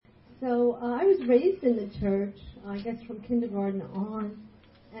So I was raised in the church, I guess from kindergarten on,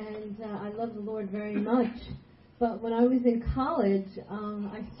 and I love the Lord very much. But when I was in college,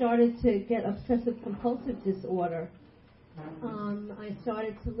 I started to get obsessive-compulsive disorder. I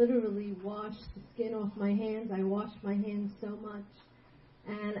started to literally wash the skin off my hands. I washed my hands so much.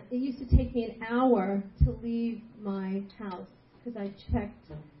 And it used to take me an hour to leave my house because I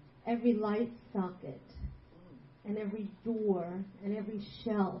checked every light socket and every door and every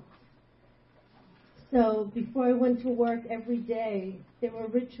shelf. So before I went to work every day, there were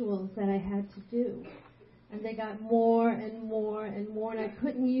rituals that I had to do. And they got more and more and more, and I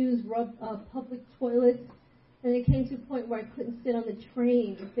couldn't use public toilets. And it came to a point where I couldn't sit on the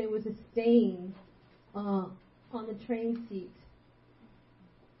train if there was a stain on the train seat.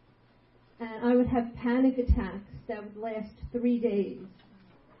 And I would have panic attacks that would last 3 days.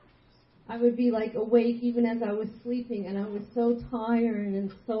 I would be like awake even as I was sleeping, and I was so tired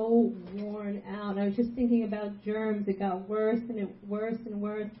and so worn out. I was just thinking about germs. It got worse and worse and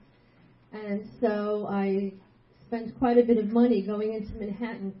worse. And so I spent quite a bit of money going into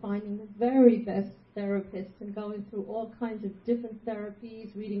Manhattan, finding the very best therapists and going through all kinds of different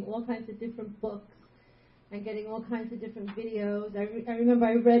therapies, reading all kinds of different books, and getting all kinds of different videos. I remember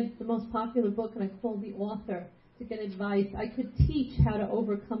I read the most popular book, and I called the author to get advice. I could teach how to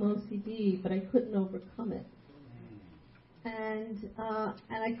overcome O.C.D, but I couldn't overcome it. And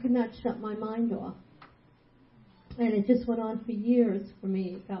I could not shut my mind off. And it just went on for years for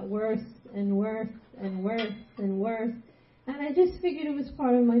me. It got worse and worse and worse and worse. And I just figured it was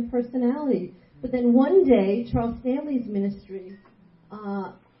part of my personality. But then one day, Charles Stanley's ministry,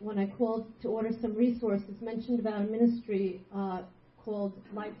 when I called to order some resources, mentioned about a ministry called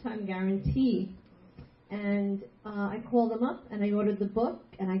Lifetime Guarantee. And I called them up, and I ordered the book,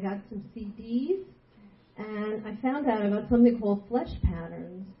 and I got some CDs, and I found out about something called flesh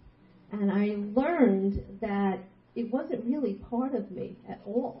patterns. And I learned that it wasn't really part of me at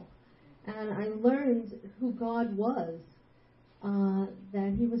all. And I learned who God was,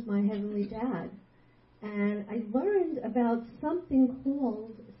 that He was my heavenly dad. And I learned about something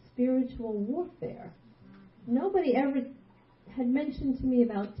called spiritual warfare. Nobody ever had mentioned to me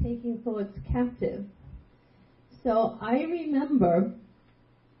about taking thoughts captive. So I remember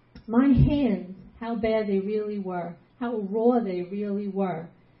my hands, how bad they really were, how raw they really were.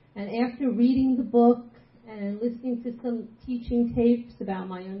 And after reading the book and listening to some teaching tapes about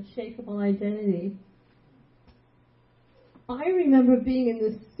my unshakable identity, I remember being in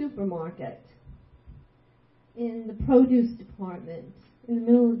this supermarket, in the produce department, in the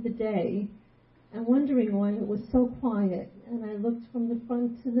middle of the day, and wondering why it was so quiet. And I looked from the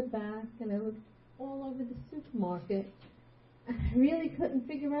front to the back, and I looked all over the supermarket. I really couldn't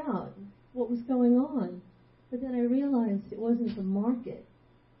figure out what was going on. But then I realized it wasn't the market,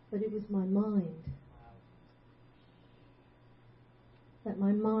 but it was my mind. That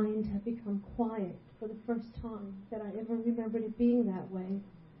my mind had become quiet for the first time, that I ever remembered it being that way.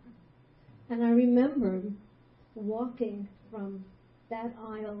 And I remembered walking from that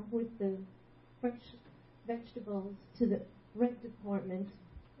aisle with the fresh vegetables to the bread department,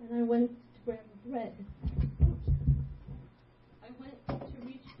 and I went to grab a bread. I went to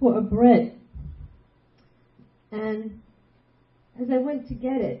reach for a bread, and as I went to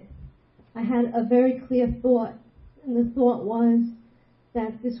get it, I had a very clear thought, and the thought was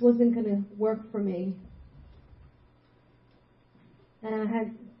that this wasn't going to work for me. And I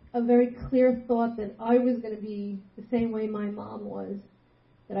had a very clear thought that I was going to be the same way my mom was,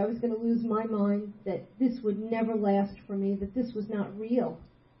 that I was going to lose my mind, that this would never last for me, that this was not real.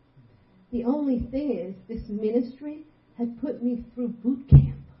 The only thing is, this ministry had put me through boot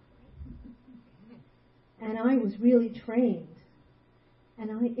camp. And I was really trained.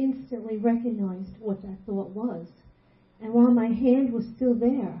 And I instantly recognized what that thought was. And while my hand was still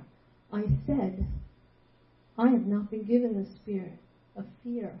there, I said, I have not been given the spirit of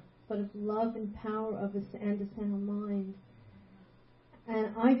fear, but of love and power and a sound mind.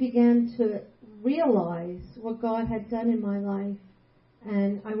 And I began to realize what God had done in my life.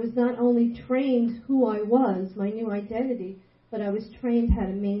 And I was not only trained who I was, my new identity, but I was trained how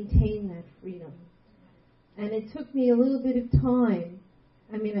to maintain that freedom. And it took me a little bit of time.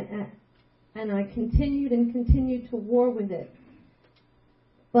 And I continued to war with it.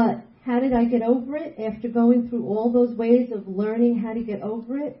 But how did I get over it? After going through all those ways of learning how to get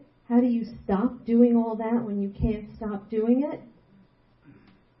over it, how do you stop doing all that when you can't stop doing it?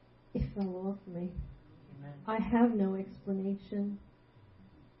 It fell off me. Amen. I have no explanation.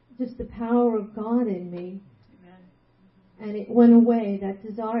 Just the power of God in me. Amen. And it went away, that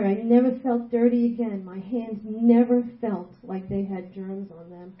desire. I never felt dirty again. My hands never felt like they had germs on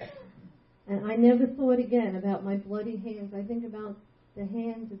them. And I never thought again about my bloody hands. I think about the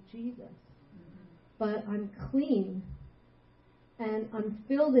hands of Jesus. But I'm clean. And I'm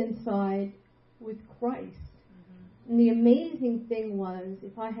filled inside with Christ. And the amazing thing was,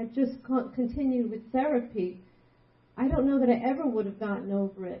 if I had just continued with therapy, I don't know that I ever would have gotten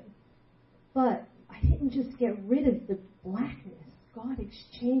over it. But I didn't just get rid of the blackness. God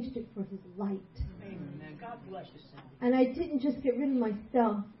exchanged it for His light. Amen. God bless you, Cindy. And I didn't just get rid of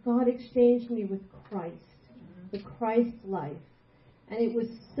myself. God exchanged me with Christ, the Christ life. And it was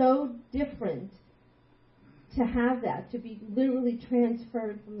so different to have that, to be literally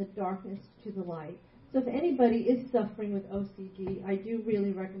transferred from the darkness to the light. So if anybody is suffering with OCD, I do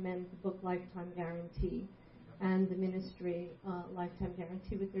really recommend the book Lifetime Guarantee and the ministry Lifetime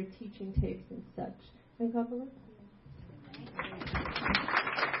Guarantee with their teaching tapes and such. And God bless you.